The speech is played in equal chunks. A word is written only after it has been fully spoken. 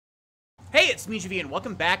Hey, it's me, JV, and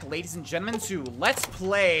welcome back, ladies and gentlemen, to Let's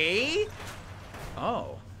Play...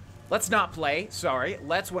 Oh. Let's not play. Sorry.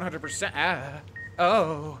 Let's 100%...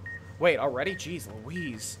 Oh. Wait, already? Jeez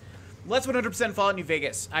Louise. Let's 100% Fallout New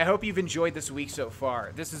Vegas. I hope you've enjoyed this week so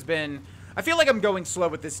far. This has been... I feel like I'm going slow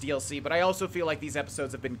with this DLC, but I also feel like these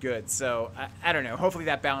episodes have been good, so I don't know. Hopefully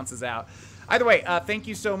that balances out. Either way, thank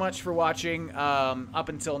you so much for watching up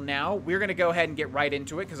until now. We're going to go ahead and get right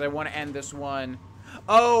into it, because I want to end this one...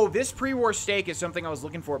 Oh, this pre-war steak is something I was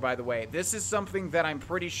looking for, by the way. This is something that I'm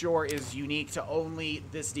pretty sure is unique to only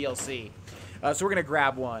this DLC. So we're going to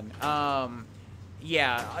grab one.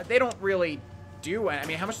 Yeah, they don't really do... I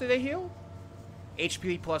mean, how much do they heal?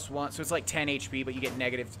 HP plus 1, so it's like 10 HP, but you get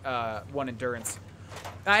negative 1 endurance.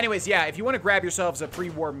 Anyways, yeah, if you want to grab yourselves a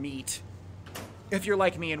pre-war meat, if you're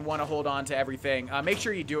like me and want to hold on to everything, make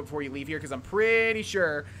sure you do it before you leave here, because I'm pretty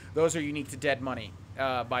sure those are unique to Dead Money,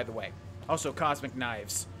 by the way. Also, Cosmic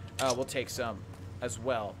Knives. We'll take some as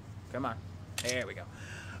well. Come on. There we go.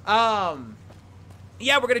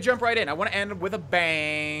 Yeah, we're going to jump right in. I want to end with a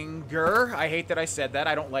banger. I hate that I said that.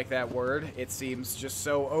 I don't like that word. It seems just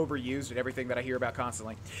so overused in everything that I hear about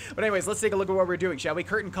constantly. But anyways, let's take a look at what we're doing, shall we?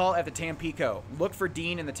 Curtain call at the Tampico. Look for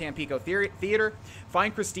Dean in the Tampico Theater.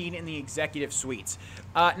 Find Christine in the Executive Suites.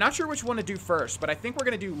 Not sure which one to do first, but I think we're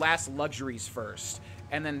going to do Last Luxuries first.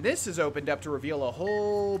 And then this is opened up to reveal a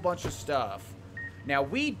whole bunch of stuff. Now,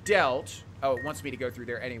 we dealt... Oh, it wants me to go through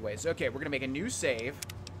there anyways. Okay, we're going to make a new save.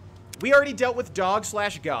 We already dealt with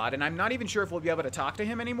Dog/God, and I'm not even sure if we'll be able to talk to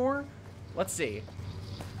him anymore. Let's see.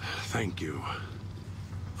 Thank you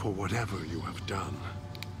for whatever you have done.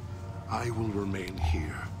 I will remain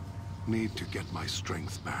here. Need to get my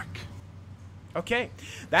strength back. Okay,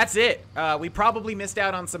 that's it. We probably missed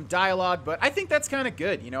out on some dialogue, but I think that's kind of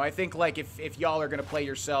good. You know, I think, like, if y'all are going to play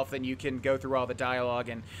yourself, then you can go through all the dialogue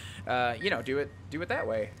and, you know, do it that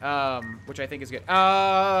way, which I think is good.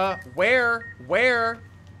 Where?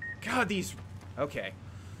 God, these... Okay.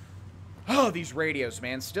 Oh, these radios,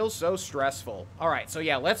 man. Still so stressful. Alright, so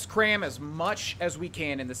yeah, let's cram as much as we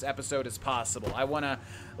can in this episode as possible. I want to...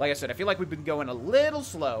 Like I said, I feel like we've been going a little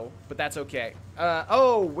slow, but that's okay.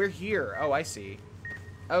 Oh, we're here. Oh, I see.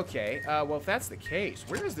 Okay, well, if that's the case,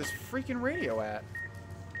 where is this freaking radio at?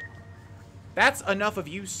 That's enough of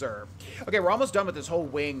you, sir. Okay, we're almost done with this whole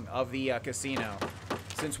wing of the casino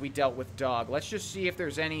since we dealt with Dog. Let's just see if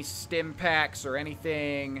there's any stim packs or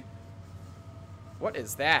anything. What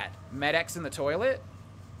is that? Med-X in the toilet?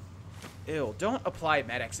 Ew, don't apply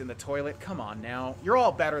Med-X in the toilet. Come on now. You're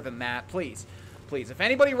all better than that. Please. Please. If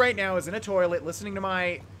anybody right now is in a toilet listening to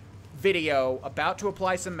my video about to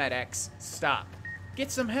apply some Med-X, stop.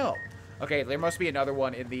 Get some help. Okay, there must be another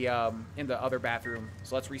one in the other bathroom.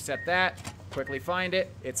 So let's reset that. Quickly find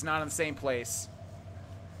it. It's not in the same place.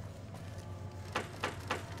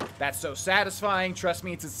 That's so satisfying. Trust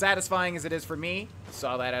me, it's as satisfying as it is for me.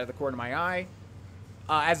 Saw that out of the corner of my eye.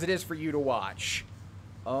 As it is for you to watch.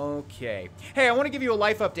 Okay. Hey, I want to give you a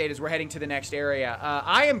life update as we're heading to the next area.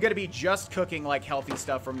 I am going to be just cooking, like, healthy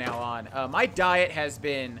stuff from now on. My diet has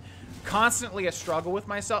been constantly a struggle with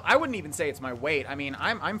myself. I wouldn't even say it's my weight. I mean,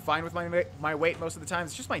 I'm fine with my weight most of the time.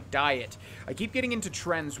 It's just my diet. I keep getting into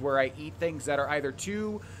trends where I eat things that are either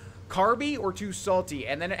too carby or too salty,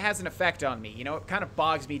 and then it has an effect on me. You know, it kind of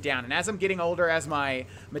bogs me down. And as I'm getting older, as my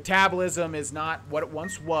metabolism is not what it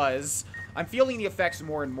once was, I'm feeling the effects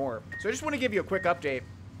more and more. So I just want to give you a quick update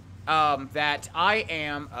that I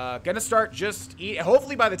am going to start just eat.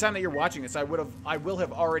 Hopefully by the time that you're watching this, I will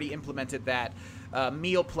have already implemented that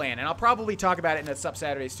meal plan. And I'll probably talk about it in the Sup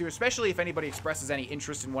Saturdays too, especially if anybody expresses any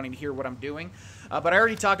interest in wanting to hear what I'm doing. But I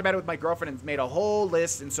already talked about it with my girlfriend and made a whole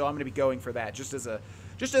list, and so I'm going to be going for that just as a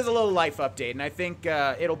little life update. And I think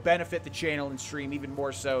it'll benefit the channel and stream even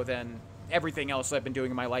more so than everything else I've been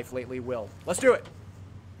doing in my life lately will. Let's do it.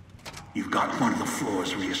 You've got one of the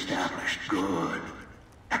floors reestablished. Good.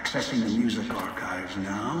 Accessing the music archives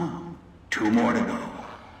now. 2 more to go.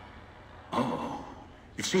 Oh,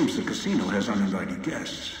 it seems the casino has uninvited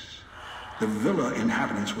guests. The villa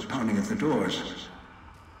inhabitants were pounding at the doors.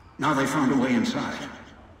 Now they found a way inside.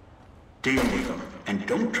 Deal with them, and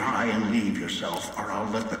don't try and leave yourself, or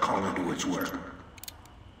I'll let the collar do its work.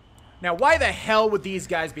 Now, why the hell would these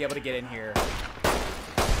guys be able to get in here?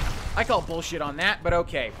 I call bullshit on that, but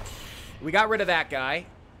okay. We got rid of that guy.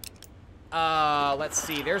 Let's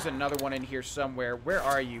see. There's another one in here somewhere. Where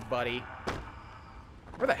are you, buddy?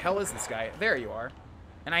 Where the hell is this guy? There you are.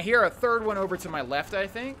 And I hear a third one over to my left, I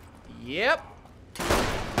think. Yep.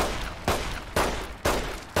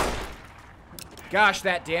 Gosh,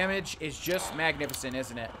 that damage is just magnificent,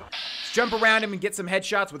 isn't it? Let's jump around him and get some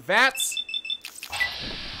headshots with VATS.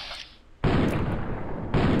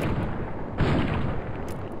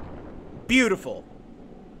 Beautiful.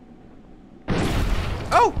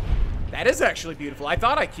 Oh! That is actually beautiful. I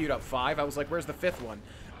thought I queued up 5. I was like, where's the 5th one?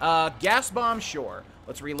 Gas bomb, sure.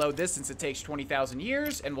 Let's reload this since it takes 20,000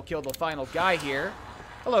 years, and we'll kill the final guy here.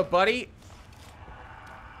 Hello, buddy.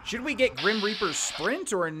 Should we get Grim Reaper's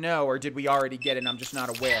sprint or no? Or did we already get it and I'm just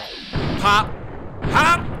not aware? Hop!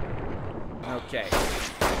 Hop! Okay.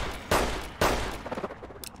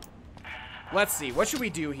 Let's see. What should we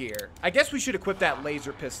do here? I guess we should equip that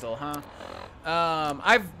laser pistol, huh?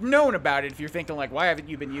 I've known about it if you're thinking, like, why haven't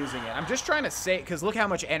you been using it? I'm just trying to say, because look how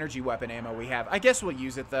much energy weapon ammo we have. I guess we'll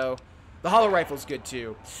use it, though. The hollow rifle's good,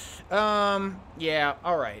 too. Yeah,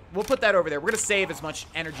 alright. We'll put that over there. We're going to save as much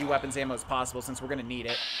energy weapons ammo as possible since we're going to need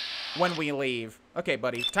it when we leave. Okay,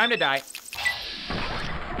 buddy. Time to die.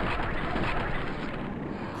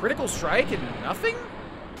 Critical strike and nothing?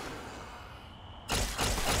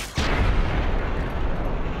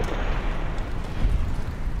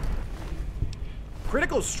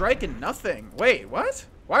 Critical strike and nothing. Wait, what?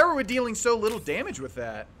 Why were we dealing so little damage with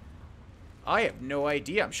that? I have no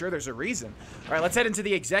idea. I'm sure there's a reason. All right, let's head into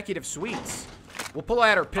the executive suites. We'll pull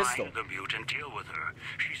out our pistol. Find the mute and deal with her.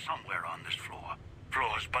 She's somewhere on this floor.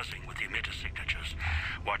 Floor's buzzing with the emitter signatures.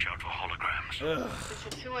 Watch out for holograms. Ugh. If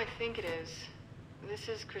it's who I think it is, this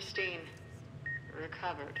is Christine.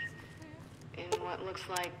 Recovered. In what looks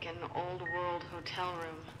like an old world hotel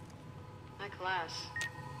room. High class.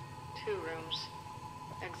 2 rooms.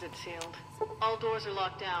 Exit sealed. All doors are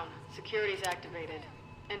locked down. Security's activated.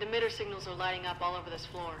 And emitter signals are lighting up all over this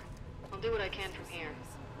floor. I'll do what I can from here.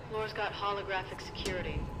 Floor's got holographic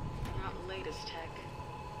security. Not latest tech.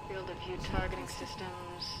 Field of view targeting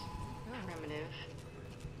systems. Primitive.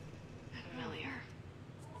 Familiar.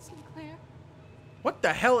 Sinclair? What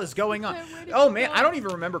the hell is going on? Oh, man, I don't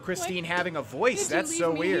even remember Christine having a voice. That's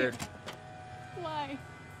so weird. Why?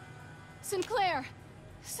 Sinclair!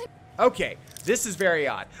 Okay, this is very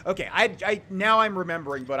odd. Okay, I now I'm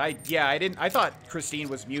remembering, but I thought Christine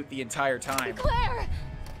was mute the entire time. Sinclair!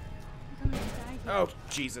 I'm going to die here. Oh,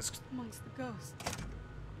 Jesus. Amongst the ghosts.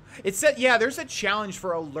 It said, yeah, there's a challenge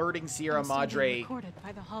for alerting Sierra Madre Recorded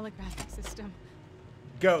by the holographic system.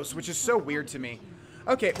 ghost, which is so weird to me.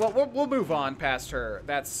 Okay, well, we'll move on past her.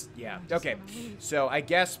 That's, yeah. Okay, so I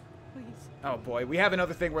guess, oh boy, we have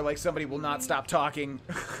another thing where, like, somebody will not stop talking.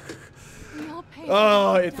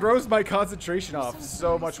 Oh, it throws my concentration off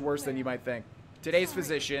so much worse than you might think. Today's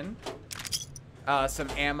physician, some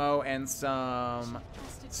ammo, and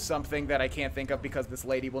something that I can't think of because this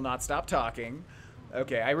lady will not stop talking.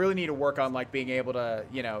 Okay, I really need to work on, like, being able to,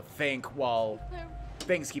 you know, think while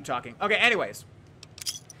things keep talking. Okay, anyways.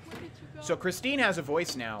 So Christine has a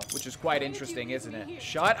voice now, which is quite interesting, isn't it?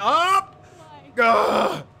 Shut up!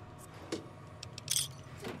 Ugh!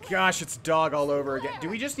 Gosh, it's dog all over again. Do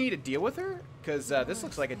we just need to deal with her? Because this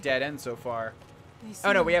looks like a dead end so far.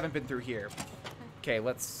 Oh, no, we haven't been through here. Okay,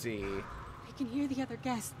 let's see. I can hear the other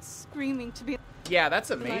guests screaming to be... Yeah,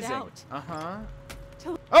 that's amazing. Uh-huh.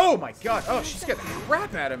 Oh, my God. Oh, she's got the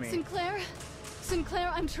crap out of me. Sinclair?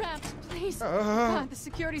 Sinclair, I'm trapped. Please. God, the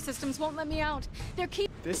security systems won't let me out. They're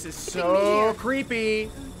keeping This is me so here. creepy.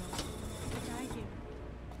 Die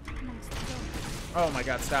here. Amongst the ghosts. Oh, my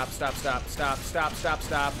God. Stop, stop, stop, stop, stop, stop,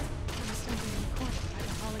 stop. I must have been recorded by the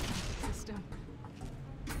holographic system.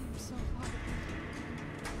 I'm so far.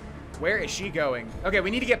 Where is she going? Okay, we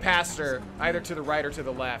need to get past her, either to the right or to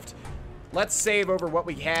the left. Let's save over what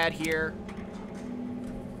we had here.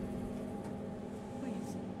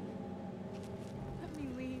 Please. Let me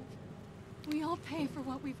leave. We all pay for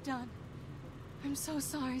what we've done. I'm so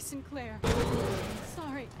sorry, Sinclair.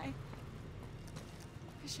 Sorry, I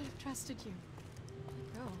should have trusted you.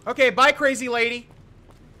 Go. Okay, bye, crazy lady.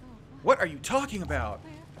 What are you talking about?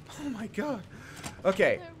 Oh my God.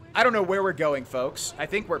 Okay, I don't know where we're going, folks. I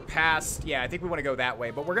think we're past, yeah, I think we want to go that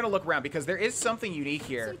way, but we're going to look around because there is something unique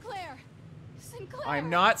here. Sinclair! Sinclair! I'm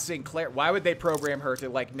not Sinclair. Why would they program her to,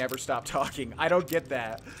 like, never stop talking? I don't get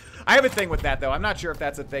that. I have a thing with that, though. I'm not sure if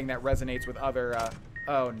that's a thing that resonates with other,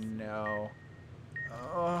 oh no.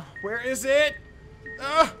 Where is it?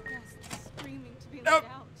 Guests screaming to be let Nope.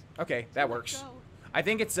 out. Okay, that Let works. go. I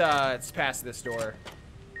think it's past this door.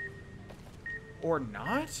 Or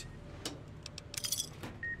not?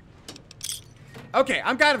 Okay,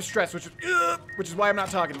 I'm kind of stressed, which is why I'm not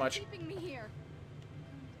talking much. Keeping me here.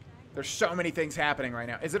 There's so many things happening right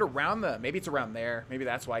now. Is it around the... Maybe it's around there. Maybe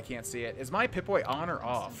that's why I can't see it. Is my Pip-Boy on or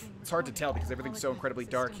off? It's hard to tell because everything's so incredibly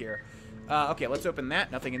dark here. Okay, let's open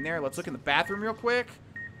that. Nothing in there. Let's look in the bathroom real quick.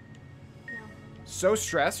 No. So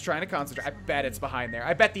stressed, trying to concentrate. I bet it's behind there.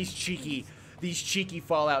 I bet these cheeky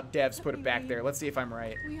Fallout devs put it back there. Let's see if I'm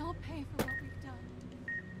right. We all pay for what we've done.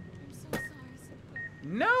 I'm so sorry, Sinclair.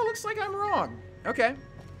 No, looks like I'm wrong. Okay.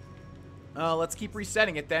 Let's keep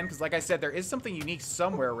resetting it then, because like I said, there is something unique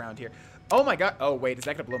somewhere around here. Oh my god. Oh, wait, is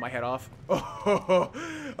that going to blow my head off? Oh,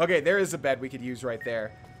 okay, there is a bed we could use right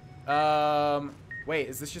there. Wait,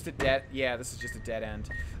 is this just a dead... Yeah, this is just a dead end.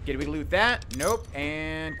 Okay, do we loot that? Nope.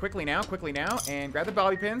 And quickly now, and grab the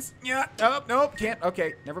bobby pins. Yeah, oh, nope, can't.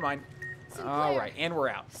 Okay, never mind. All right, and we're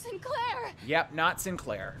out. Sinclair! Yep, not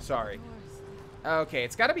Sinclair. Sorry. Okay,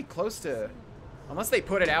 it's got to be close to... Unless they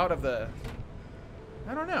put it out of the...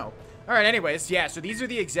 I don't know. All right, anyways, yeah, so these are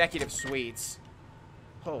the executive suites.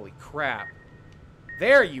 Holy crap.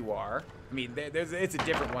 There you are. I mean, it's a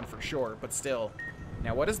different one for sure, but still.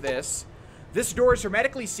 Now, what is this? This door is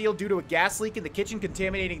hermetically sealed due to a gas leak in the kitchen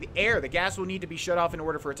contaminating the air. The gas will need to be shut off in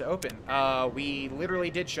order for it to open. We literally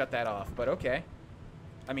did shut that off, but okay.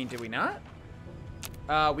 I mean, did we not?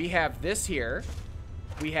 We have this here.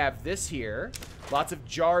 We have this here. Lots of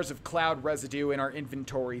jars of cloud residue in our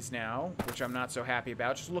inventories now, which I'm not so happy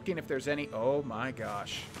about. Just looking if there's any... Oh my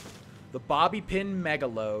gosh. The bobby pin mega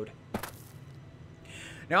load.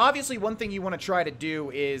 Now, obviously, one thing you want to try to do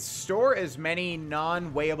is store as many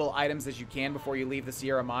non-weighable items as you can before you leave the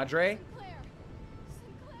Sierra Madre.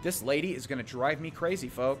 This lady is going to drive me crazy,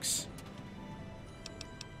 folks.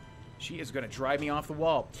 She is going to drive me off the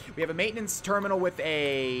wall. We have a maintenance terminal with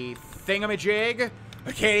a thingamajig.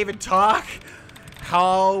 I can't even talk.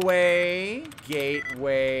 Hallway,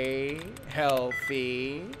 gateway,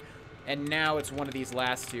 healthy. And now it's one of these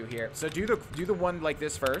last two here. So do the one like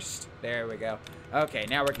this first. There we go. Okay,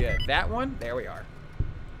 now we're good. That one, there we are.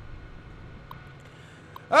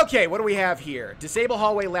 Okay, what do we have here? Disable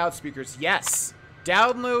hallway loudspeakers. Yes.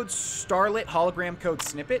 Download Starlit hologram code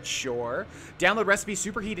snippet. Sure. Download recipe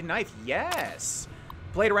superheated knife. Yes.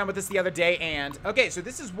 Played around with this the other day and... Okay, so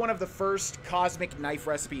this is one of the first cosmic knife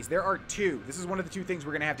recipes. There are two. This is one of the two things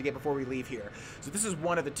we're going to have to get before we leave here. So this is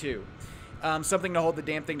one of the two. Something to hold the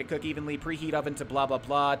damn thing to cook evenly. Preheat oven to blah, blah,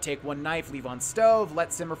 blah. Take one knife, leave on stove.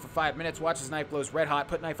 Let simmer for 5 minutes. Watch as knife glows red hot.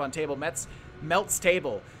 Put knife on table. Melts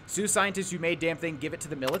table. Sue scientists who made damn thing. Give it to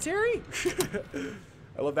the military?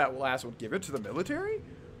 I love that last one. Give it to the military?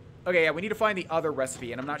 Okay, yeah, we need to find the other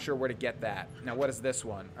recipe, and I'm not sure where to get that. Now, what is this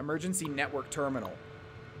one? Emergency network terminal.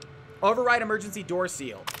 Override emergency door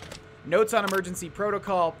seal. Notes on emergency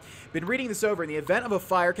protocol. Been reading this over. In the event of a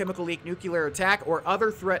fire, chemical leak, nuclear attack, or other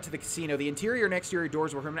threat to the casino, the interior and exterior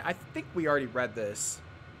doors will permanent. I think we already read this.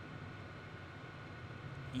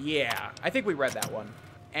 Yeah, I think we read that one.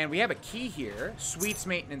 And we have a key here. Suites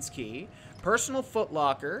maintenance key. Personal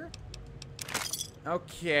footlocker.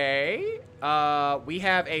 Okay. We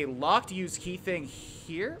have a locked use key thing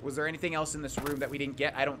here. Was there anything else in this room that we didn't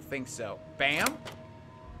get? I don't think so. Bam.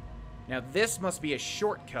 Now, this must be a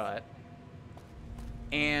shortcut.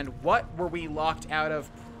 And what were we locked out of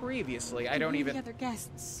previously? I don't even... The other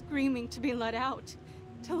guests screaming to be let out.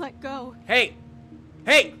 To let go. Hey!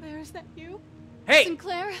 Hey! Sinclair, is that you? Hey!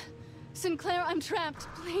 Sinclair? Sinclair, I'm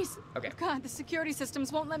trapped. Please. Okay. Oh God, the security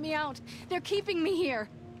systems won't let me out. They're keeping me here.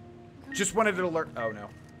 Just wanted to alert... Oh, no.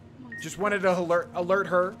 Just wanted to alert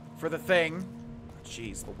her for the thing.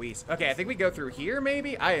 Jeez Louise. Okay, I think we go through here,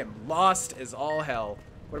 maybe? I am lost as all hell.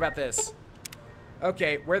 What about this?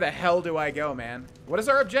 Okay, where the hell do I go, man? What is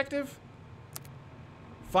our objective?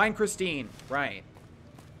 Find Christine. Right.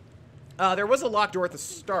 There was a locked door at the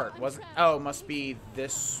start, wasn't... Oh, must be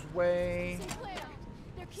this way. Sinclair!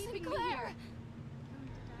 They're keeping me here.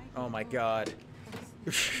 Oh, my God.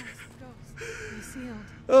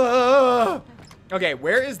 Okay,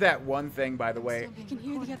 where is that one thing, by the way? I can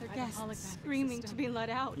hear the other guests screaming to be let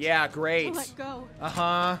out. Yeah, great. To let go.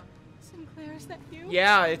 Uh-huh. Sinclair, is that you?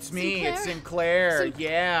 Yeah, it's me. Sinclair? It's Sinclair.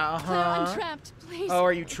 Yeah, Sinclair, uh-huh. I'm trapped. Please. Oh,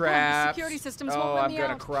 are you God, the trapped? security systems Oh, won't let I'm me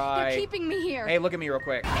gonna out. cry. They're keeping me here. Hey, look at me real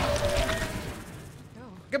quick.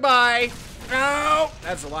 Goodbye. No!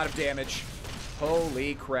 That's a lot of damage.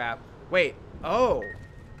 Holy crap. Wait. Oh.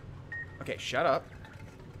 Okay, shut up.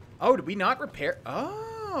 Oh, did we not repair?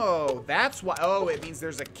 Oh, that's why. Oh, it means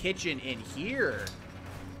there's a kitchen in here,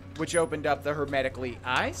 which opened up the hermetically.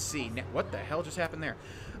 I see. What the hell just happened there?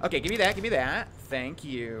 Okay, give me that. Give me that. Thank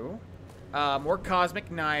you. More cosmic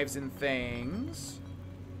knives and things.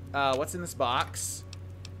 What's in this box?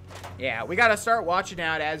 Yeah, we gotta start watching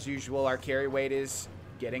out as usual. Our carry weight is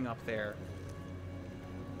getting up there.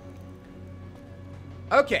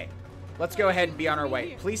 Okay, let's go ahead and be on our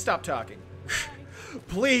way. Please stop talking.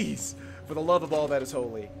 Please, for the love of all that is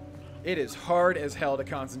holy. It is hard as hell to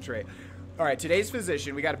concentrate. All right, today's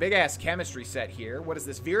physician. We got a big-ass chemistry set here. What is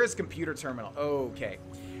this? Vera's computer terminal. Okay.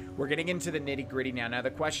 We're getting into the nitty-gritty now. Now,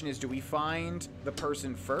 the question is, do we find the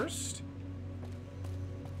person first?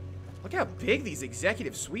 Look how big these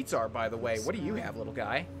executive suites are, by the way. What do you have, little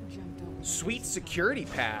guy? Suite security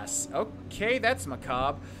pass. Okay, that's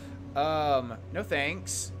macabre. No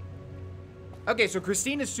thanks. Okay, so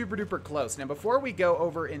Christine is super duper close. Now, before we go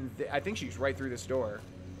over in I think she's right through this door.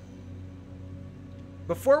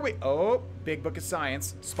 Before we... Oh, Big Book of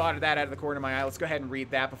Science. Spotted that out of the corner of my eye. Let's go ahead and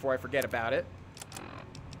read that before I forget about it.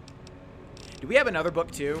 Do we have another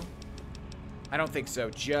book, too? I don't think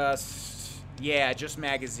so. Yeah, just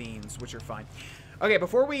magazines, which are fine. Okay,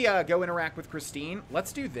 before we go interact with Christine,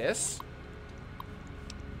 let's do this.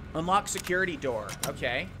 Unlock security door.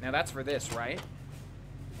 Okay, now that's for this, right?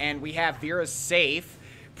 And we have Vera's safe.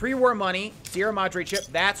 Pre-war money, Sierra Madre chip.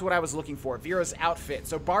 That's what I was looking for. Vera's outfit.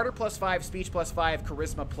 So barter +5, speech +5,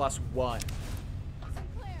 charisma +1.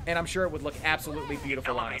 And I'm sure it would look absolutely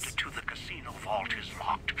beautiful on us. Elevator to the casino vault is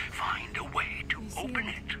locked. Find a way to open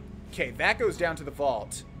it. Okay, that goes down to the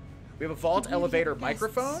vault. We have a vault elevator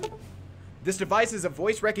microphone. This device is a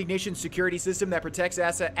voice recognition security system that protects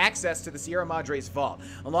access to the Sierra Madre's vault.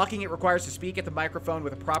 Unlocking it requires to speak at the microphone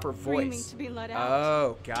with a proper voice. To be let out.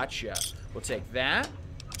 Oh, gotcha. We'll take that.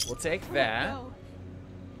 We'll take that.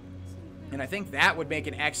 And I think that would make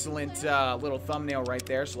an excellent little thumbnail right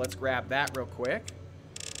there. So let's grab that real quick.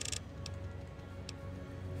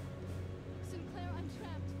 Sinclair, I'm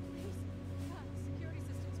trapped. Please. God, the security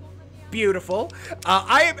systems won't let me out. Beautiful.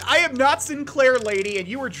 I am not Sinclair, lady, and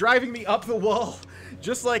you were driving me up the wall,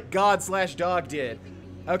 just like God/dog did.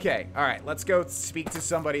 Okay, all right, let's go speak to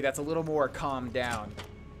somebody that's a little more calmed down.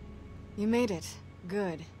 You made it.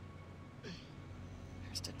 Good.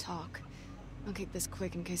 There's to talk. I'll keep this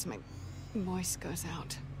quick in case my voice goes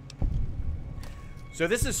out. So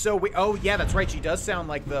this is so we. Oh yeah, that's right. She does sound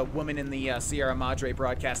like the woman in the Sierra Madre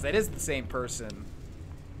broadcast. That is the same person.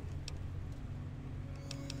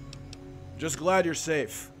 Just glad you're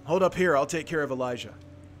safe. Hold up here, I'll take care of Elijah.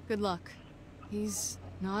 Good luck. He's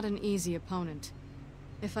not an easy opponent.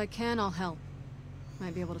 If I can, I'll help.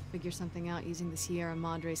 Might be able to figure something out using the Sierra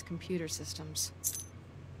Madre's computer systems.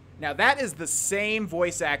 Now that is the same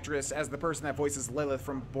voice actress as the person that voices Lilith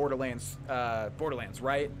from Borderlands,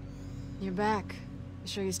 right? You're back. You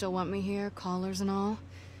sure you still want me here, callers and all?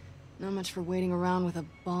 Not much for waiting around with a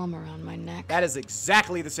bomb around my neck. That is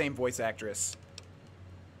exactly the same voice actress.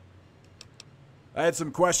 I had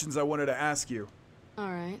some questions I wanted to ask you.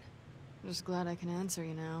 Alright. I'm just glad I can answer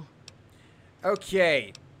you now.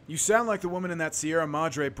 Okay. You sound like the woman in that Sierra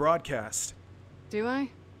Madre broadcast. Do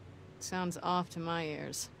I? Sounds off to my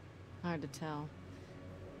ears. Hard to tell.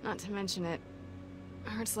 Not to mention it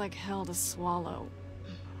hurts like hell to swallow.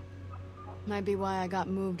 Might be why I got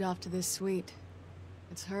moved off to this suite.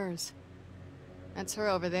 It's hers. That's her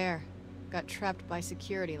over there. Got trapped by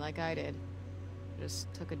security like I did.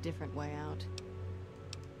 Just took a different way out.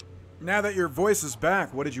 Now that your voice is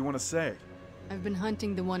back, what did you want to say? I've been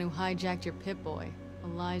hunting the one who hijacked your Pip-Boy,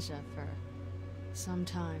 Elijah, for some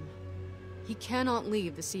time. He cannot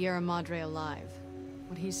leave the Sierra Madre alive.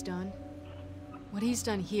 What he's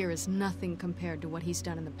done here is nothing compared to what he's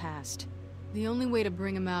done in the past. The only way to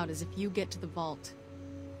bring him out is if you get to the vault.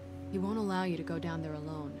 He won't allow you to go down there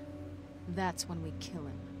alone. That's when we kill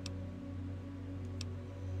him.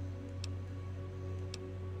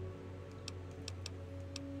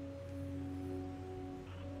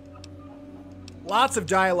 Lots of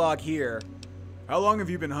dialogue here. How long have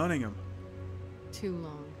you been hunting him? Too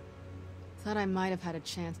long. Thought I might have had a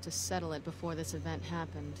chance to settle it before this event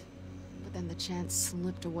happened. But then the chance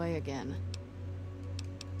slipped away again.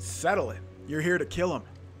 Settle it. You're here to kill him.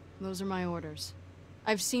 Those are my orders.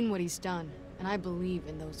 I've seen what he's done, and I believe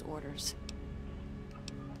in those orders.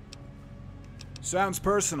 Sounds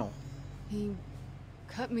personal. He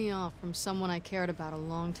cut me off from someone I cared about a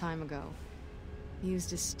long time ago. He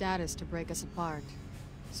used his status to break us apart.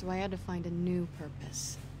 So I had to find a new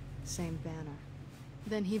purpose. Same banner.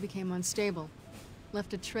 Then he became unstable.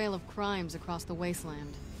 Left a trail of crimes across the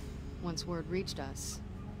wasteland. Once word reached us,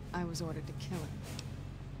 I was ordered to kill him.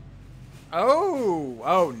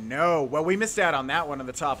 Oh no. Well, we missed out on that one on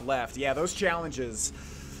the top left. Yeah, those challenges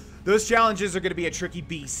are going to be a tricky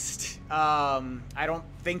beast. I don't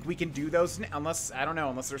think we can do those unless, I don't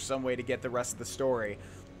know, unless there's some way to get the rest of the story.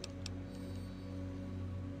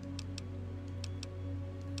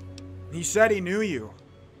 He said he knew you.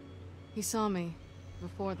 He saw me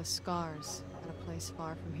before the scars at a place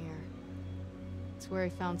far from here. It's where he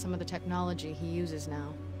found some of the technology he uses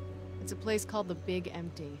now. It's a place called the Big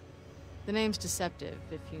Empty. The name's deceptive,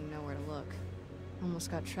 if you know where to look.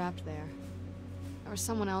 Almost got trapped there. There was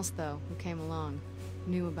someone else, though, who came along.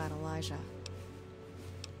 Knew about Elijah.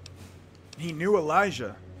 He knew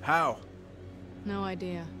Elijah. How? No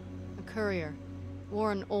idea. A courier.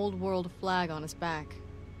 Wore an old world flag on his back.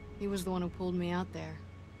 He was the one who pulled me out there.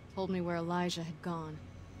 Told me where Elijah had gone.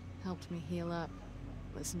 Helped me heal up.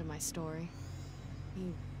 Listened to my story.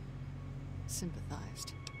 He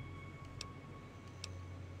sympathized.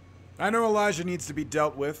 I know Elijah needs to be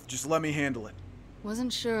dealt with. Just let me handle it.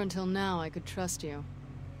 Wasn't sure until now I could trust you.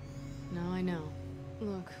 Now I know.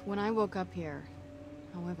 Look, when I woke up here,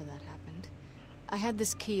 however that happened, I had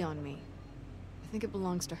this key on me. I think it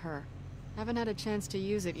belongs to her. Haven't had a chance to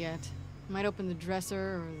use it yet. Might open the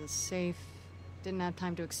dresser or the safe. Didn't have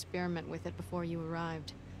time to experiment with it before you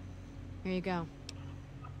arrived. Here you go.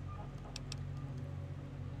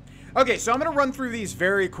 Okay, so I'm going to run through these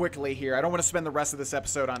very quickly here. I don't want to spend the rest of this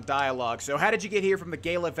episode on dialogue. So how did you get here from the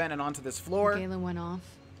gala event and onto this floor? The gala went off.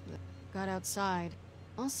 Got outside.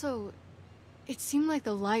 Also, it seemed like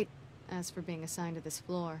the light asked for being assigned to this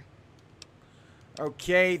floor.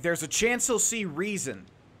 Okay, there's a chance he'll see reason.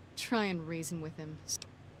 Try and reason with him.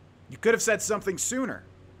 You could have said something sooner.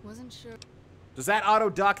 Wasn't sure. Does that auto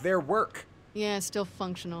dock there work? Yeah, still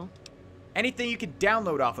functional. Anything you can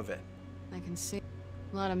download off of it? I can see.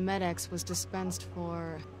 A lot of Med-X was dispensed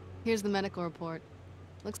for... Here's the medical report.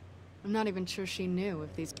 Looks... I'm not even sure she knew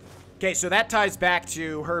if these... Okay, so that ties back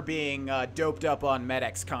to her being doped up on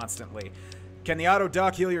Med-X constantly. Can the auto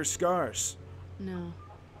dock heal your scars? No.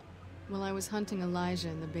 While I was hunting Elijah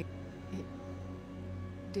in the big... It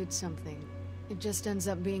did something. It just ends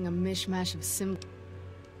up being a mishmash of symbols.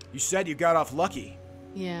 You said you got off lucky.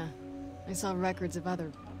 Yeah. I saw records of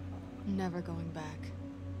other... Never going back.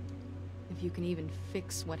 If you can even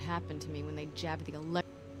fix what happened to me when they jabbed the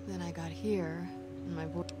Then I got here, and my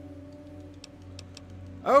voice...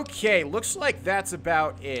 Okay, looks like that's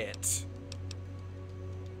about it.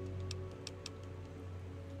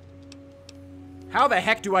 How the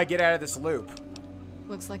heck do I get out of this loop?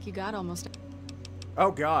 Looks like you got almost...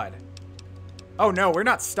 Oh, God. Oh, no, we're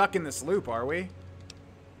not stuck in this loop, are we?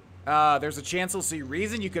 There's a chance he'll see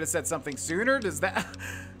reason. You could have said something sooner. Does that...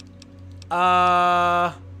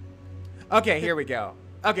 Okay, here we go.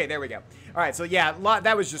 Okay, there we go. All right, so yeah,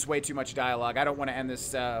 that was just way too much dialogue. I don't want to end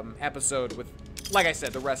this episode with, like I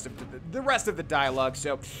said, the rest of the dialogue.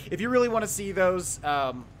 So if you really want to see those,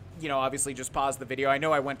 you know, obviously just pause the video. I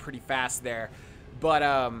know I went pretty fast there, but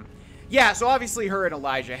yeah. So obviously her and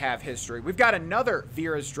Elijah have history. We've got another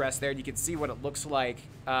Vera's dress there, and you can see what it looks like.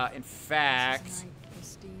 In fact,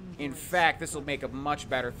 this will make a much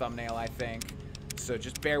better thumbnail, I think. So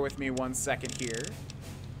just bear with me 1 second here.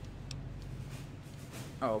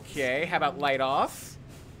 Okay, how about light off?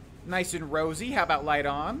 Nice and rosy. How about light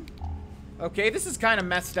on? Okay, this is kind of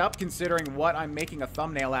messed up considering what I'm making a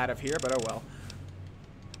thumbnail out of here, but oh well.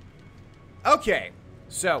 Okay,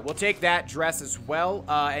 so we'll take that dress as well.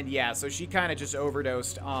 And yeah, so she kind of just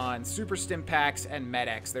overdosed on Super Stim Packs and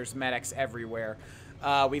Med-X. There's Med-X everywhere.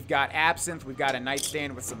 We've got Absinthe. We've got a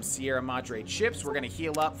nightstand with some Sierra Madre chips. We're going to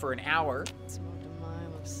heal up for an hour.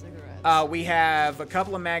 We have a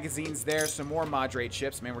couple of magazines there, some more Madre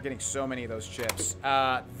chips. Man, we're getting so many of those chips.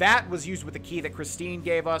 That was used with the key that Christine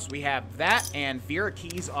gave us. We have that and Vera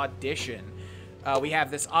Key's audition. We have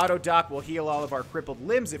this auto dock. We'll heal all of our crippled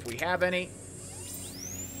limbs if we have any.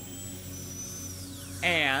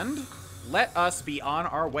 And let us be on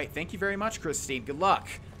our way. Thank you very much, Christine. Good luck.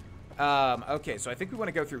 Okay, so I think we want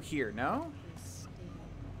to go through here, no?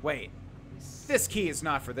 Wait. This key is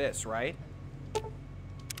not for this, right?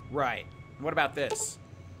 Right. What about this?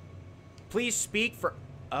 Please speak for...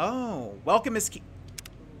 Oh, welcome is key...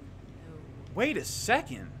 Wait a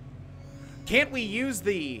second. Can't we use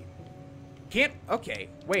the... Can't... Okay,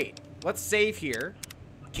 wait. Let's save here.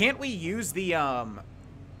 Can't we use the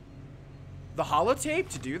holotape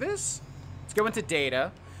to do this? Let's go into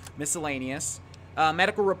data. Miscellaneous.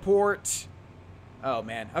 Medical report. Oh,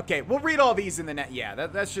 man. Okay, we'll read all these in the net. Yeah,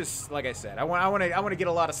 that's just, like I said, I want to get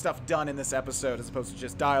a lot of stuff done in this episode as opposed to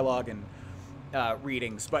just dialogue and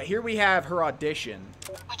readings. But here we have her audition.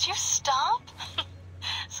 Would you stop?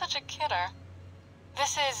 Such a kidder.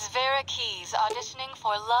 This is Vera Keys auditioning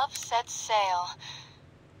for Love Sets Sail.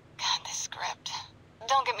 God, this script.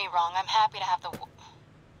 Don't get me wrong, I'm happy to have the...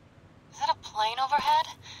 Is that a plane overhead?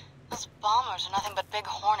 Those bombers are nothing but big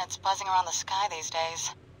hornets buzzing around the sky these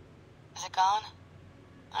days. Is it gone?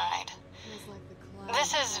 Alright.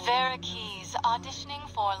 This is Vera Keys auditioning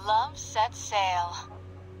for Love Sets Sail.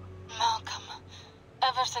 Malcolm,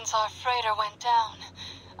 ever since our freighter went down,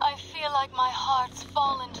 I feel like my heart's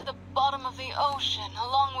fallen to the bottom of the ocean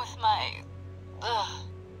along with my...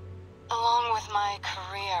 along with my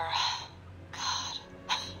career. God.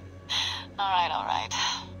 Alright.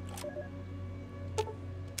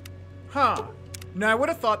 Huh. No, I would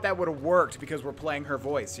have thought that would have worked because we're playing her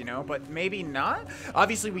voice, you know? But maybe not?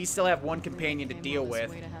 Obviously, we still have one companion to deal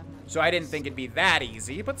with. So I didn't think it'd be that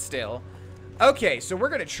easy, but still. Okay, so we're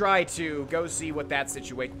going to try to go see what that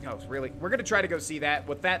situation... Oh, really? We're going to try to go see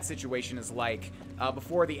what that situation is like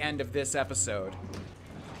before the end of this episode.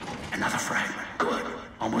 Another fragment. Good.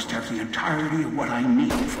 Almost have the entirety of what I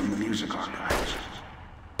need from the music archives.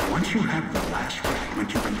 Once you have the last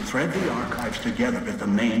fragment, you can thread the archives together at the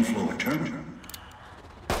main floor terminal.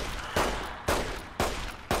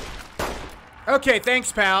 Okay,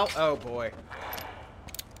 thanks, pal. Oh, boy.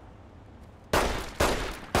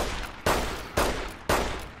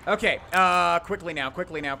 Okay, quickly now.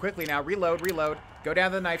 Reload. Go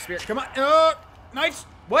down to the knife spear. Come on. Knife.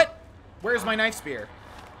 What? Where's my knife spear?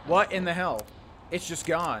 What in the hell? It's just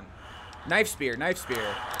gone. Knife spear.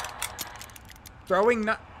 Throwing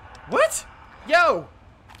what? Yo!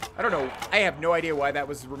 I don't know. I have no idea why that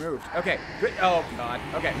was removed. Okay. Good. Oh, God.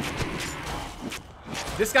 Okay.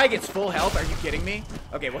 This guy gets full health? Are you kidding me?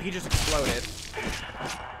 Okay, well, he just exploded.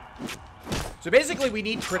 So basically, we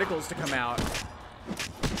need criticals to come out.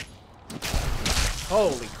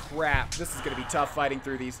 Holy crap. This is going to be tough fighting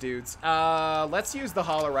through these dudes. Let's use the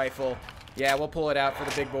hollow rifle. Yeah, we'll pull it out for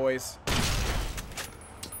the big boys.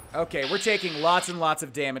 Okay, we're taking lots and lots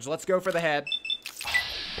of damage. Let's go for the head.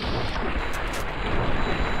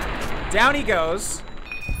 Down he goes.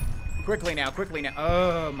 Quickly now.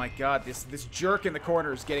 Oh my god, this jerk in the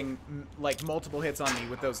corner is getting like multiple hits on me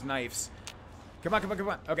with those knives. Come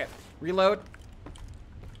on. Okay, reload.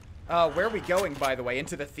 Where are we going, by the way?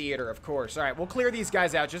 Into the theater, of course. All right, we'll clear these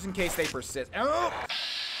guys out just in case they persist. Oh!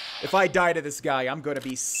 If I die to this guy, I'm going to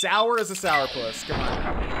be sour as a sourpuss. Come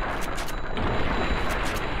on.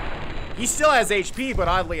 He still has HP, but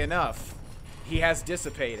oddly enough, he has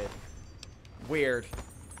dissipated. Weird.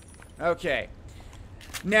 Okay.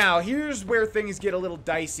 Now, here's where things get a little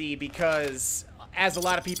dicey because, as a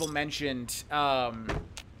lot of people mentioned, I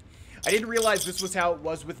didn't realize this was how it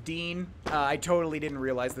was with Dean. I totally didn't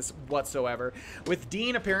realize this whatsoever. With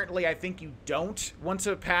Dean, apparently, I think you don't want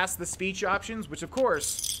to pass the speech options, which, of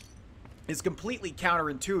course, is completely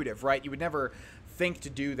counterintuitive, right? You would never think to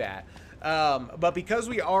do that. But because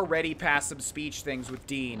we already passed some speech things with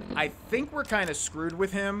Dean, I think we're kind of screwed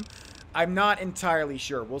with him. I'm not entirely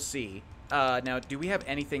sure. We'll see. Now, do we have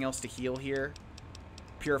anything else to heal here?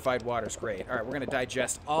 Purified water's great. All right, we're going to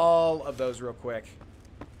digest all of those real quick.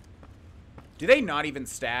 Do they not even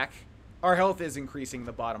stack? Our health is increasing in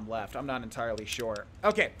the bottom left. I'm not entirely sure.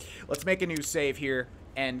 Okay, let's make a new save here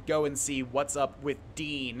and go and see what's up with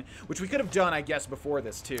Dean, which we could have done, I guess, before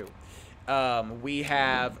this, too. We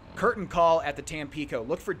have curtain call at the Tampico.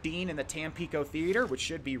 Look for Dean in the Tampico Theater, which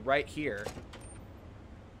should be right here.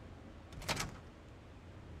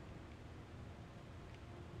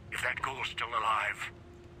 If that ghoul's still alive,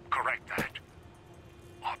 correct that.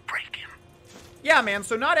 Or break him. Yeah, man,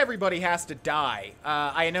 so not everybody has to die.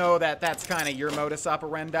 I know that that's kind of your modus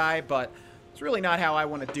operandi, but it's really not how I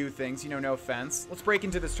want to do things, you know, no offense. Let's break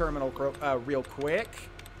into this terminal real quick.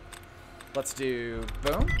 Let's do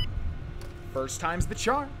boom. First time's the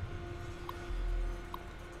charm.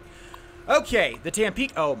 Okay, the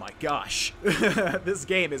Tampico... Oh my gosh. This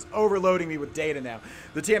game is overloading me with data now.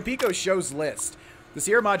 The Tampico shows list. The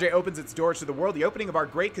Sierra Madre opens its doors to the world. The opening of our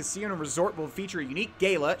great casino and resort will feature a unique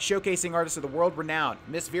gala showcasing artists of the world renowned.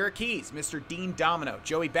 Miss Vera Keys, Mr. Dean Domino,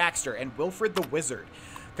 Joey Baxter, and Wilfred the Wizard.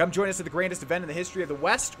 Come join us at the greatest event in the history of the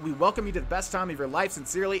West. We welcome you to the best time of your life.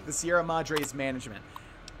 Sincerely, the Sierra Madre's management.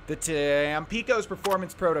 The Tampico's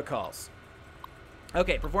performance protocols.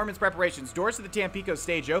 Okay, performance preparations. Doors to the Tampico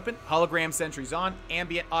stage open. Hologram sentries on.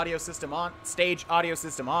 Ambient audio system on. Stage audio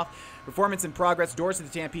system off. Performance in progress. Doors to the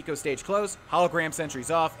Tampico stage closed. Hologram sentries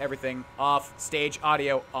off. Everything off. Stage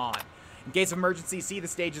audio on. In case of emergency, see the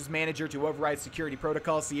stage's manager to override security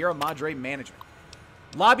protocols. Sierra Madre management.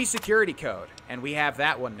 Lobby security code. And we have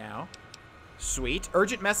that one now. Sweet.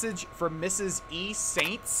 Urgent message from Mrs. E.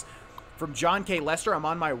 Saints. From John K. Lester, I'm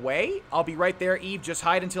on my way. I'll be right there, Eve. Just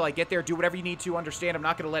hide until I get there. Do whatever you need to. Understand, I'm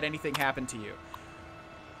not going to let anything happen to you.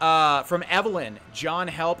 From Evelyn, John,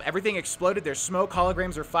 help. Everything exploded. There's smoke.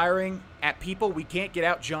 Holograms are firing at people. We can't get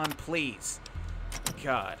out. John, please.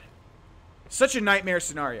 God. Such a nightmare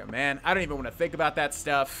scenario, man. I don't even want to think about that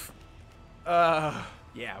stuff.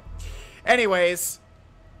 Yeah. Anyways.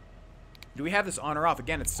 Do we have this on or off?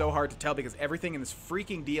 Again, it's so hard to tell because everything in this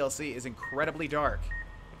freaking DLC is incredibly dark.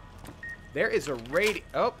 There is a radio.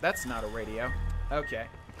 Oh, that's not a radio. Okay.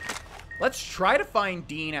 Let's try to find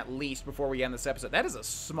Dean at least before we end this episode. That is a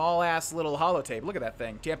small-ass little holotape. Look at that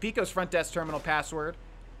thing. Tampico's front desk terminal password.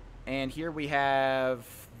 And here we have...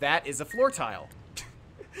 That is a floor tile.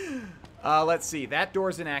 Let's see. That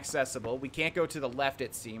door's inaccessible. We can't go to the left,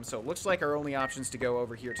 it seems. So it looks like our only option's to go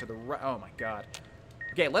over here to the right. Oh, my God.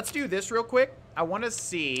 Okay, let's do this real quick. I want to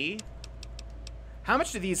see... How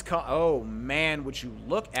much do these cost? Oh, man, would you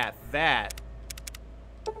look at that.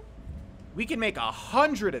 We can make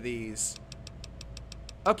 100 of these.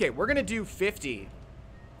 Okay, we're going to do 50.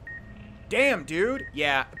 Damn, dude.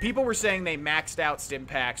 Yeah, people were saying they maxed out stim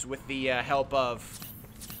packs with the help of,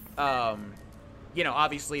 you know,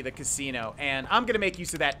 obviously the casino. And I'm going to make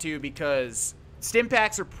use of that, too, because stim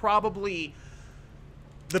packs are probably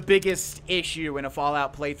the biggest issue in a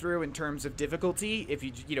Fallout playthrough in terms of difficulty. If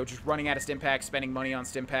you know, just running out of stim packs, spending money on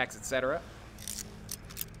stim packs, etc.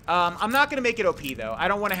 I'm not gonna make it OP though. I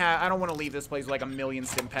don't want to leave this place with like 1,000,000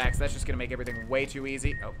 stim packs. That's just gonna make everything way too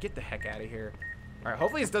easy. Oh, get the heck out of here! All right,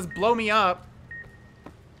 hopefully this doesn't blow me up.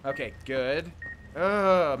 Okay, good.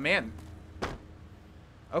 Oh man.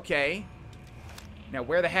 Okay. Now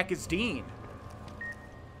where the heck is Dean?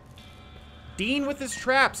 Dean with his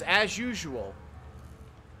traps as usual.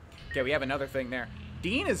 Okay, we have another thing there.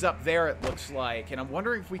 Dean is up there, it looks like, and I'm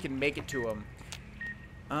wondering if we can make it to him.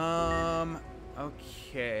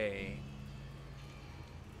 Okay.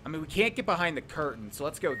 I mean, we can't get behind the curtain, so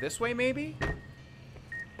let's go this way, maybe?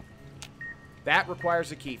 That requires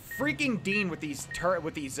a key. Freaking Dean with these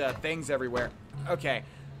things everywhere. Okay.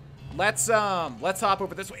 Let's hop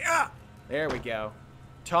over this way. Ah! There we go.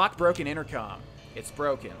 Talk broken intercom. It's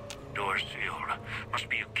broken. Door sealed. Must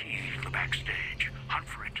be a key to the backstage. Hunt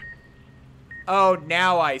for it. Oh,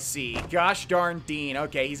 now I see. Gosh darn Dean.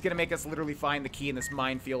 Okay, he's gonna make us literally find the key in this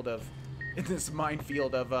minefield of...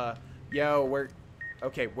 yo, where...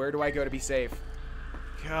 Okay, where do I go to be safe?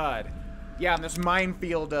 God. Yeah, in this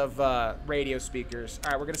minefield of, radio speakers.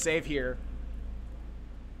 Alright, we're gonna save here.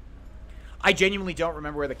 I genuinely don't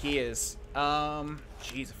remember where the key is.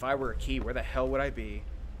 Jeez, if I were a key, where the hell would I be?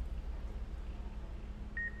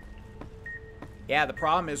 Yeah, the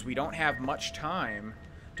problem is we don't have much time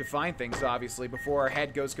to find things, obviously, before our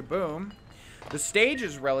head goes kaboom. The stage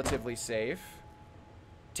is relatively safe.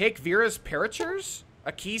 Take Vera's paratures?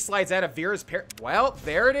 A key slides out of Vera's Well,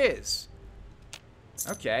 there it is.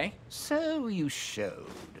 Okay. So you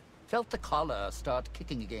showed. Felt the collar start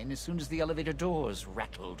kicking again as soon as the elevator doors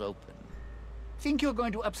rattled open. Think you're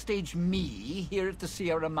going to upstage me here at the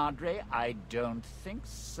Sierra Madre? I don't think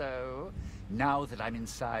so. Now that I'm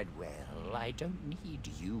inside, well, I don't need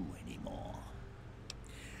you anymore.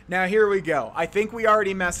 Now here we go. I think we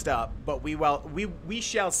already messed up, but we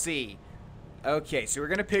shall see. Okay, so we're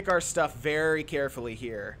gonna pick our stuff very carefully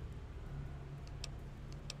here.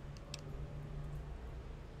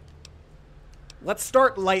 Let's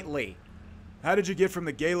start lightly. How did you get from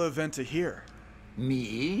the gala event to here?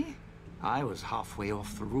 Me? I was halfway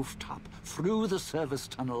off the rooftop, through the service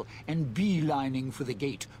tunnel, and beelining for the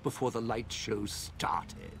gate before the light show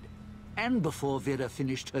started. And before Vera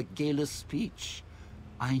finished her gala speech.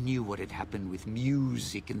 I knew what had happened with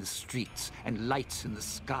music in the streets and lights in the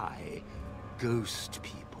sky. Ghost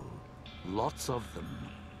people. Lots of them.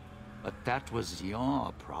 But that was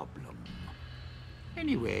your problem.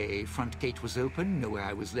 Anyway, front gate was open, no way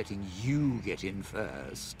I was letting you get in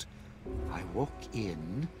first. I walk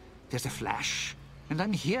in, there's a flash, and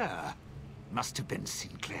I'm here. Must have been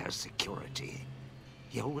Sinclair's security.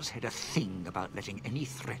 He always had a thing about letting any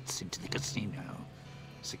threats into the casino.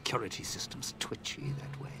 Security system's twitchy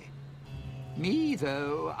that way. Me,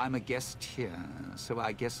 though, I'm a guest here, so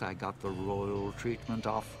I guess I got the royal treatment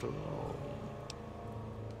after all.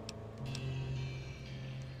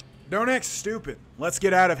 Don't act stupid. Let's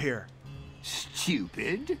get out of here.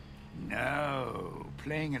 Stupid? No,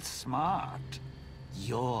 playing it smart.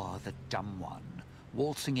 You're the dumb one,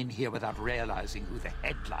 waltzing in here without realizing who the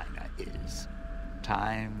headliner is.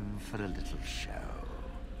 Time for a little show.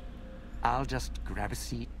 I'll just grab a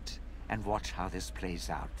seat and watch how this plays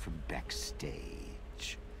out from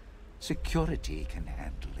backstage. Security can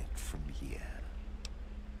handle it from here.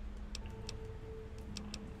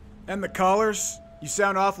 And the callers? You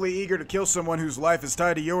sound awfully eager to kill someone whose life is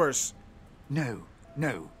tied to yours. No.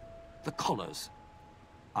 The collars.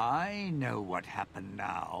 I know what happened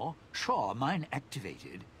now. Sure, mine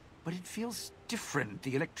activated, but it feels different,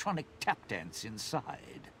 the electronic tap dance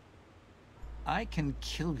inside. I can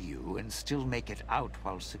kill you and still make it out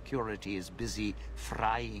while security is busy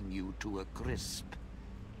frying you to a crisp.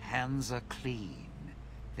 Hands are clean,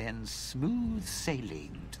 then smooth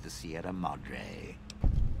sailing to the Sierra Madre.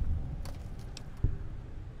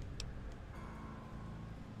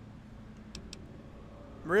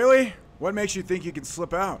 Really? What makes you think you can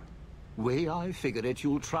slip out? Way I figure it,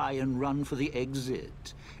 you'll try and run for the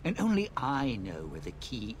exit. And only I know where the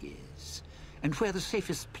key is. and where the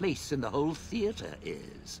safest place in the whole theater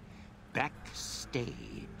is.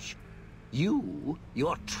 Backstage.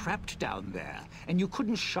 You're trapped down there, and you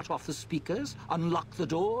couldn't shut off the speakers, unlock the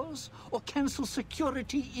doors, or cancel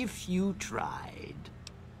security if you tried.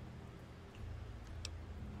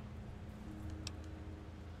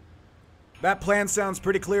 That plan sounds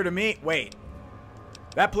pretty clear to me. Wait.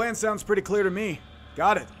 That plan sounds pretty clear to me.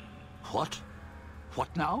 Got it. What?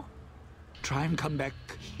 What now? Try and come back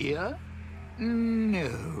here?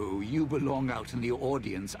 No, you belong out in the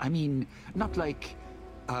audience. I mean, not like,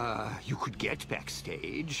 you could get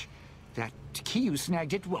backstage. That key you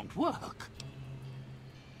snagged, it won't work.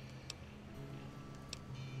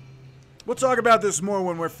 We'll talk about this more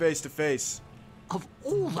when we're face to face. Of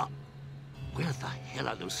all the... Where the hell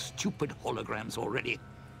are those stupid holograms already?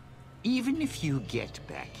 Even if you get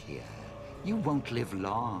back here, you won't live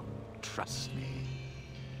long, trust me.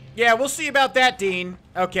 Yeah, we'll see about that, Dean.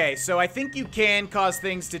 Okay, so I think you can cause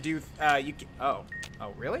things to do, oh,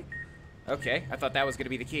 really? Okay, I thought that was gonna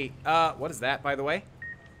be the key. What is that, by the way?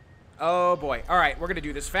 Oh, boy. All right, we're gonna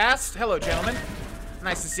do this fast. Hello, gentlemen.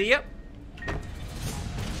 Nice to see you.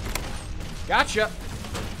 Gotcha.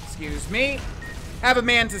 Excuse me. Have a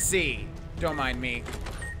man to see. Don't mind me.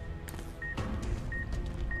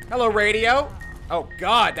 Hello, radio. Oh,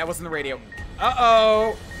 God, that wasn't the radio.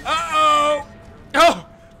 Uh-oh. Uh-oh. Oh,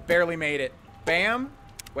 barely made it. Bam.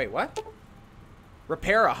 Wait, what?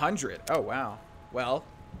 Repair 100. Oh, wow. Well,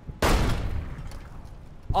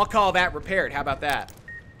 I'll call that repaired. How about that?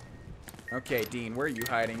 Okay, Dean, where are you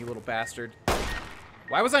hiding, you little bastard?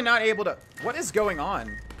 Why was I not able to... What is going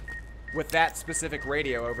on with that specific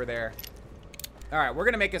radio over there? All right, we're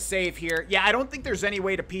going to make a save here. Yeah, I don't think there's any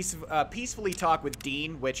way to peacefully talk with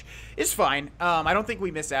Dean, which is fine. I don't think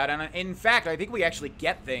we miss out on it. In fact, I think we actually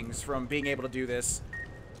get things from being able to do this.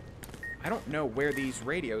 I don't know where these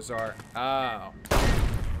radios are. Oh.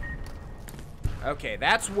 Okay,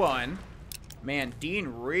 that's one. Man, Dean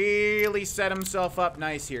really set himself up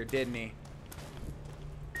nice here, didn't he?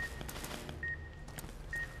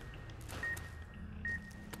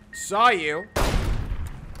 Saw you.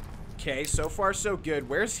 Okay, so far so good.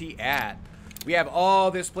 Where's he at? We have all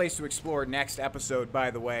this place to explore next episode, by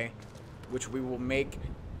the way, which we will make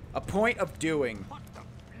a point of doing. What the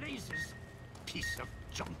blazes, piece of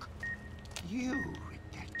junk. You,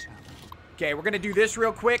 okay, we're gonna do this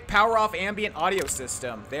real quick. Power off ambient audio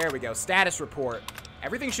system. There we go. Status report.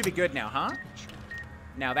 Everything should be good now, huh?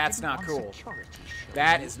 Now that's not cool.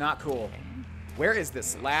 That is not cool. Where is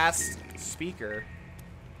this last speaker?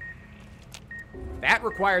 That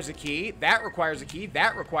requires a key. That requires a key.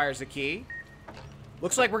 That requires a key.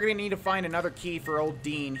 Looks like we're going to need to find another key for old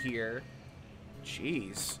Dean here.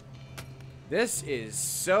 Jeez. This is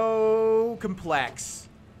so complex.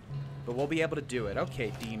 But we'll be able to do it.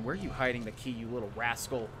 Okay, Dean, where are you hiding the key, you little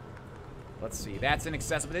rascal? Let's see. That's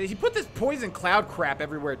inaccessible. He put this poison cloud crap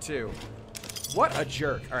everywhere, too. What a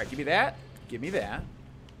jerk. All right, give me that. Give me that.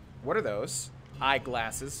 What are those?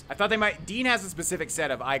 Eyeglasses. I thought they might... Dean has a specific set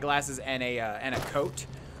of eyeglasses and a coat.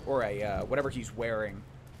 Or a, whatever he's wearing.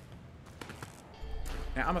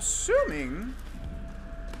 Now, I'm assuming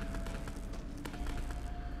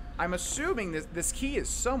this key is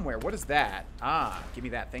somewhere. What is that? Ah, give me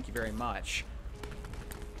that. Thank you very much.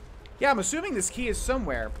 Yeah, I'm assuming this key is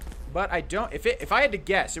somewhere. But I don't... If I had to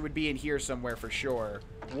guess, it would be in here somewhere for sure.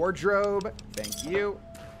 Wardrobe. Thank you.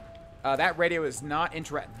 That radio is not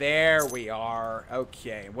there we are.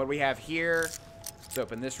 Okay, what do we have here? Let's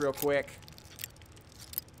open this real quick.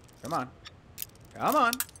 Come on. Come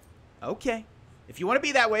on. Okay. If you want to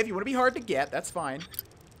be that way, if you want to be hard to get, that's fine.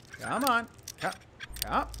 Come on.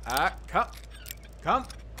 Come.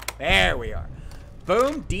 There we are.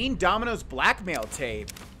 Boom. Dean Domino's blackmail tape.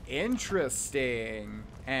 Interesting.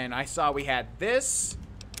 And I saw we had this.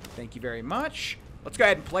 Thank you very much. Let's go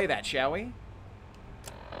ahead and play that, shall we?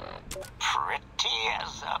 Pretty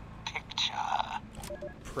as a picture.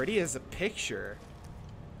 Pretty as a picture?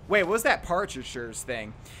 Wait, what was that partitures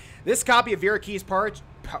thing? This copy of Vera Key's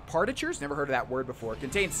partitures, never heard of that word before,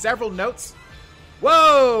 contains several notes.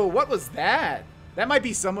 Whoa, what was that? That might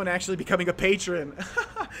be someone actually becoming a patron.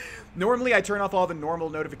 Normally, I turn off all the normal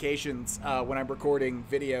notifications when I'm recording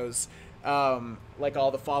videos, like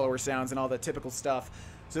all the follower sounds and all the typical stuff.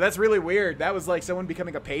 So that's really weird. That was like someone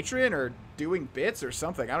becoming a patron or doing bits or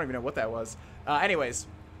something. I don't even know what that was. Anyways,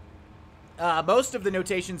 most of the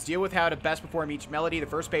notations deal with how to best perform each melody. The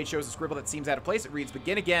first page shows a scribble that seems out of place. It reads,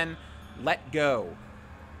 begin again, let go.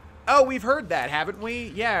 Oh, we've heard that, haven't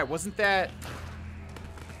we? Yeah, wasn't that...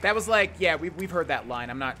 That was like, yeah, we've heard that line.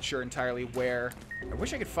 I'm not sure entirely where. I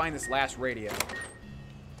wish I could find this last radio.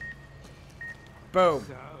 Boom.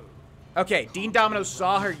 So, Okay, Dean Domino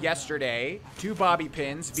saw her yesterday. 2 bobby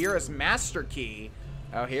pins. Vera's master key.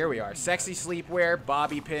 Oh, here we are. Sexy sleepwear,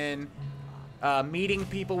 bobby pin. Meeting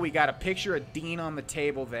people. We got a picture of Dean on the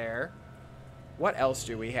table there. What else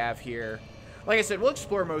do we have here? Like I said, we'll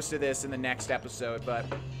explore most of this in the next episode, but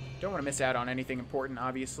don't want to miss out on anything important,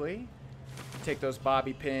 obviously. Take those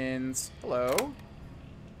bobby pins. Hello.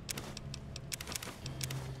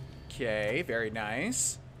 Okay, very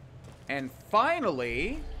nice. And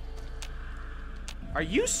finally... Are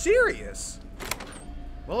you serious?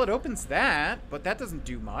 Well, it opens that, but that doesn't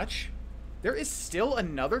do much. There is still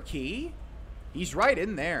another key? He's right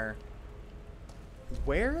in there.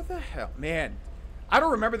 Where the hell? Man, I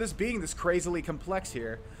don't remember this being this crazily complex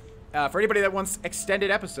here. For anybody that wants extended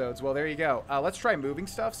episodes, well, there you go. Let's try moving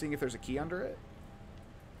stuff, seeing if there's a key under it.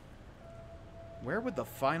 Where would the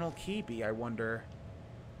final key be, I wonder?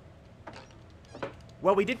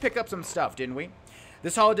 Well, we did pick up some stuff, didn't we?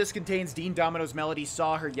 This holodisc contains Dean Domino's melody,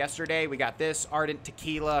 Saw Her Yesterday. We got this, Ardent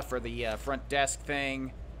Tequila for the front desk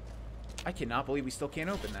thing. I cannot believe we still can't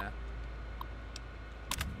open that.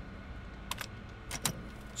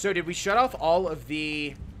 So did we shut off all of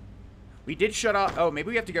the... We did shut off... Oh, maybe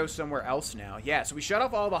we have to go somewhere else now. Yeah, so we shut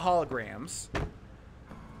off all the holograms.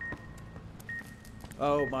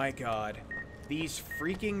 Oh my god. These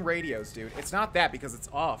freaking radios, dude. It's not that because it's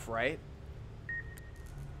off, right?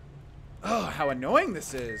 Oh, how annoying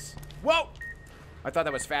this is. Whoa! I thought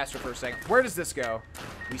that was faster for a second. Where does this go?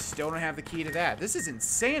 We still don't have the key to that. This is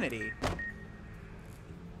insanity.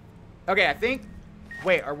 Okay, I think...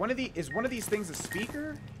 Wait, is one of these things a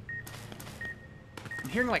speaker? I'm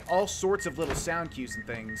hearing like all sorts of little sound cues and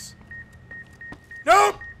things.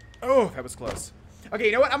 Nope! Oh, that was close. Okay,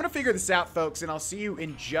 you know what? I'm gonna figure this out, folks, and I'll see you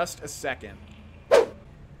in just a second.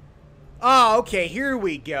 Oh, okay, here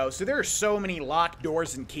we go. So there are so many locked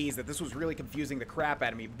doors and keys that this was really confusing the crap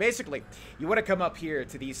out of me. Basically, you want to come up here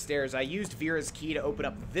to these stairs. I used Vera's key to open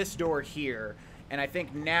up this door here, and I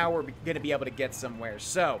think now we're going to be able to get somewhere.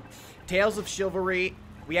 So, Tales of Chivalry.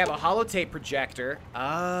 We have a holotape projector.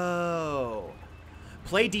 Oh.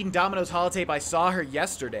 Play Dean Domino's holotape. I saw her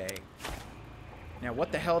yesterday. Now,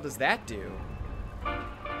 what the hell does that do?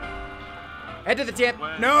 Head to the tip.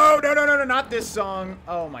 No, not this song.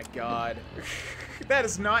 Oh my god. That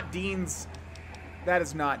is not Dean's. That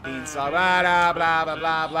is not Dean's song. Blah blah blah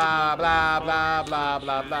blah blah blah blah blah blah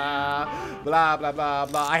blah blah blah blah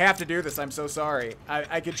blah. I have to do this. I'm so sorry.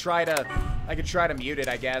 I could try to mute it,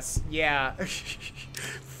 I guess. Yeah.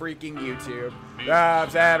 Freaking YouTube. You know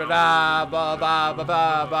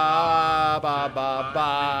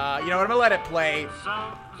what? I'm gonna let it play.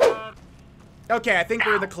 Okay, I think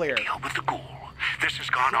we're in the clear. Deal with the ghoul. This has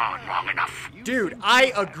gone on long enough. Dude,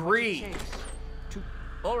 I agree.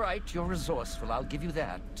 All right, you're resourceful, I'll give you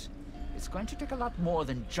that. It's going to take a lot more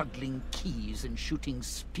than juggling keys and shooting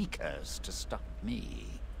speakers to stop me.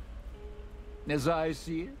 As I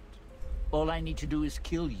see it, all I need to do is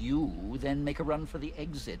kill you, then make a run for the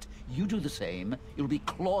exit. You do the same, you'll be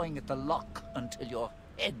clawing at the lock until your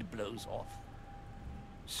head blows off.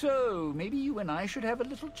 So, maybe you and I should have a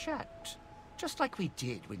little chat. Just like we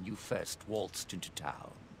did when you first waltzed into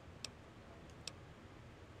town.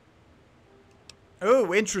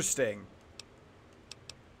 Oh, interesting.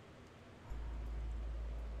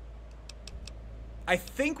 I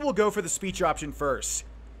think we'll go for the speech option first.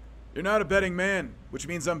 You're not a betting man, which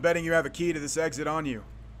means I'm betting you have a key to this exit on you.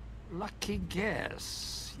 Lucky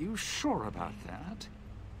guess. You sure about that?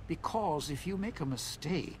 Because if you make a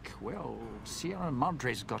mistake, well, Sierra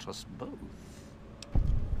Madre's got us both.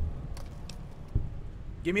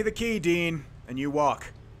 Give me the key, Dean, and you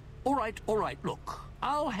walk. All right, look.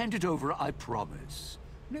 I'll hand it over, I promise.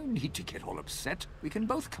 No need to get all upset. We can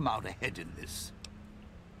both come out ahead in this.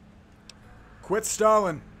 Quit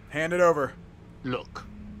stalling. Hand it over. Look,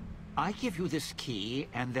 I give you this key,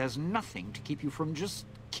 and there's nothing to keep you from just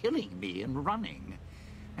killing me and running.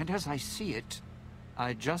 And as I see it,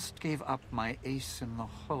 I just gave up my ace in the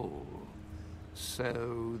hole.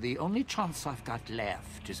 So the only chance I've got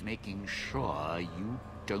left is making sure you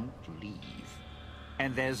don't leave.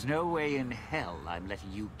 And there's no way in hell I'm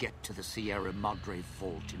letting you get to the Sierra Madre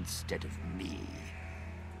vault instead of me.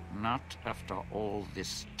 Not after all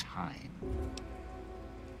this time.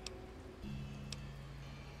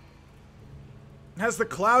 Has the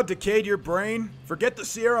cloud decayed your brain? Forget the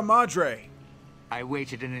Sierra Madre. I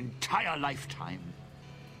waited an entire lifetime,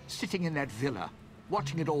 sitting in that villa,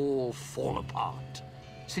 watching it all fall apart.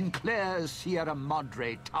 Sinclair's Sierra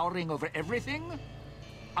Madre towering over everything,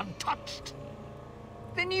 untouched.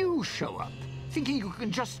 Then you show up, thinking you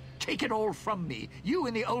can just take it all from me. You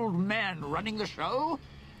and the old man running the show?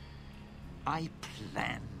 I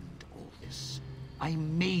planned all this. I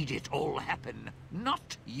made it all happen,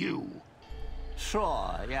 not you.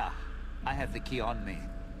 Sure, yeah. I have the key on me.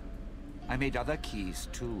 I made other keys,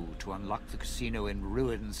 too, to unlock the casino in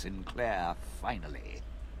ruin Sinclair, finally.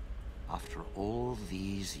 After all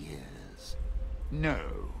these years. No.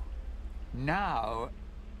 Now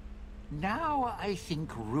I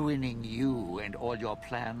think ruining you and all your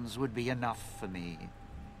plans would be enough for me.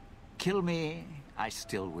 Kill me, I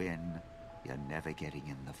still win. You're never getting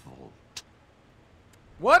in the vault.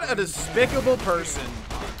 What a despicable person.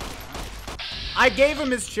 I gave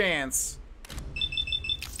him his chance.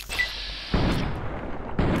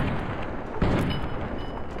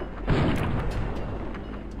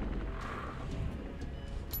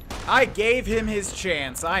 I gave him his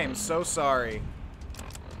chance. I am so sorry.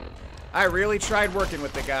 I really tried working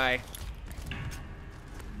with the guy.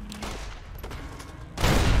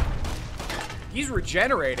 He's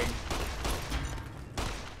regenerating.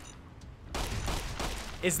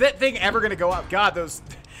 Is that thing ever gonna go up? God, those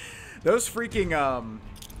freaking,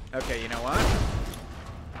 okay, you know what?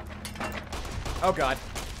 Oh, God.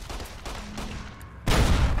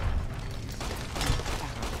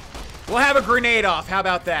 We'll have a grenade off. How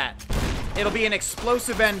about that? It'll be an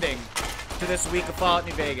explosive ending to this week of Fallout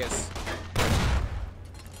New Vegas.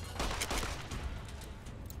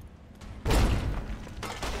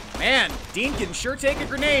 Man, Dean can sure take a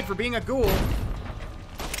grenade for being a ghoul.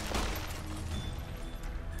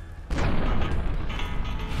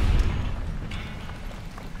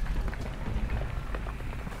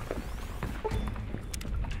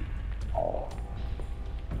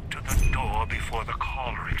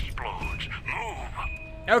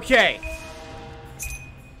 Okay,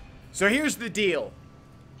 so here's the deal.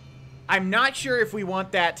 I'm not sure if we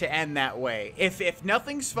want that to end that way. If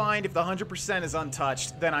nothing's fine, if the 100% is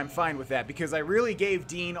untouched, then I'm fine with that, because I really gave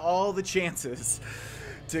Dean all the chances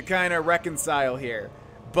to kind of reconcile here.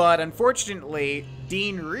 But unfortunately,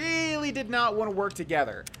 Dean really did not want to work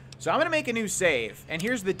together. So I'm going to make a new save, and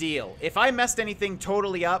here's the deal. If I messed anything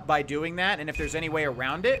totally up by doing that, and if there's any way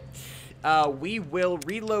around it, we will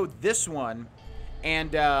reload this one.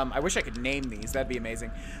 And I wish I could name these. That'd be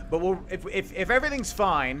amazing. But if everything's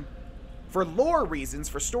fine, for lore reasons,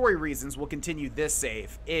 for story reasons, we'll continue this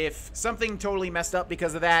save. If something totally messed up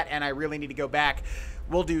because of that and I really need to go back,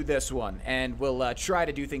 we'll do this one. And we'll try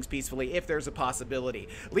to do things peacefully if there's a possibility.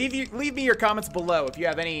 Leave me your comments below if you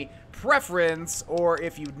have any preference or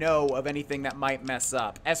if you know of anything that might mess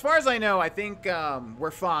up. As far as I know, I think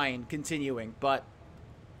we're fine continuing. But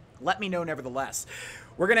let me know nevertheless.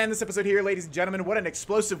 We're going to end this episode here, ladies and gentlemen. What an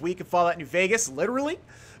explosive week of Fallout New Vegas, literally.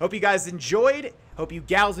 Hope you guys enjoyed. Hope you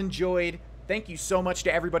gals enjoyed. Thank you so much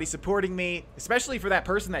to everybody supporting me, especially for that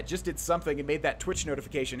person that just did something and made that Twitch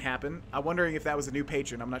notification happen. I'm wondering if that was a new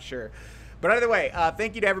patron. I'm not sure. But either way,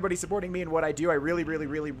 thank you to everybody supporting me and what I do. I really, really,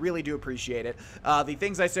 really, really do appreciate it. The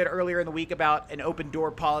things I said earlier in the week about an open door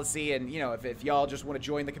policy and, you know, if y'all just want to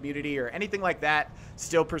join the community or anything like that,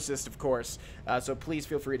 still persist, of course. So please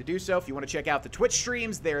feel free to do so. If you want to check out the Twitch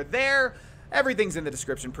streams, they're there. Everything's in the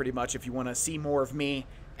description pretty much if you want to see more of me.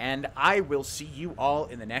 And I will see you all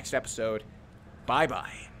in the next episode. Bye-bye.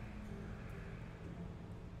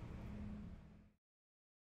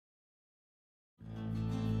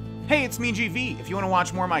 Hey, it's me, GV. If you want to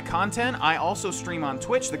watch more of my content, I also stream on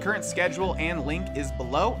Twitch. The current schedule and link is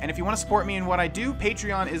below. And if you want to support me in what I do,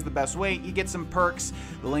 Patreon is the best way. You get some perks.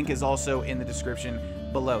 The link is also in the description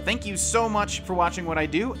below. Thank you so much for watching what I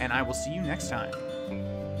do, and I will see you next time.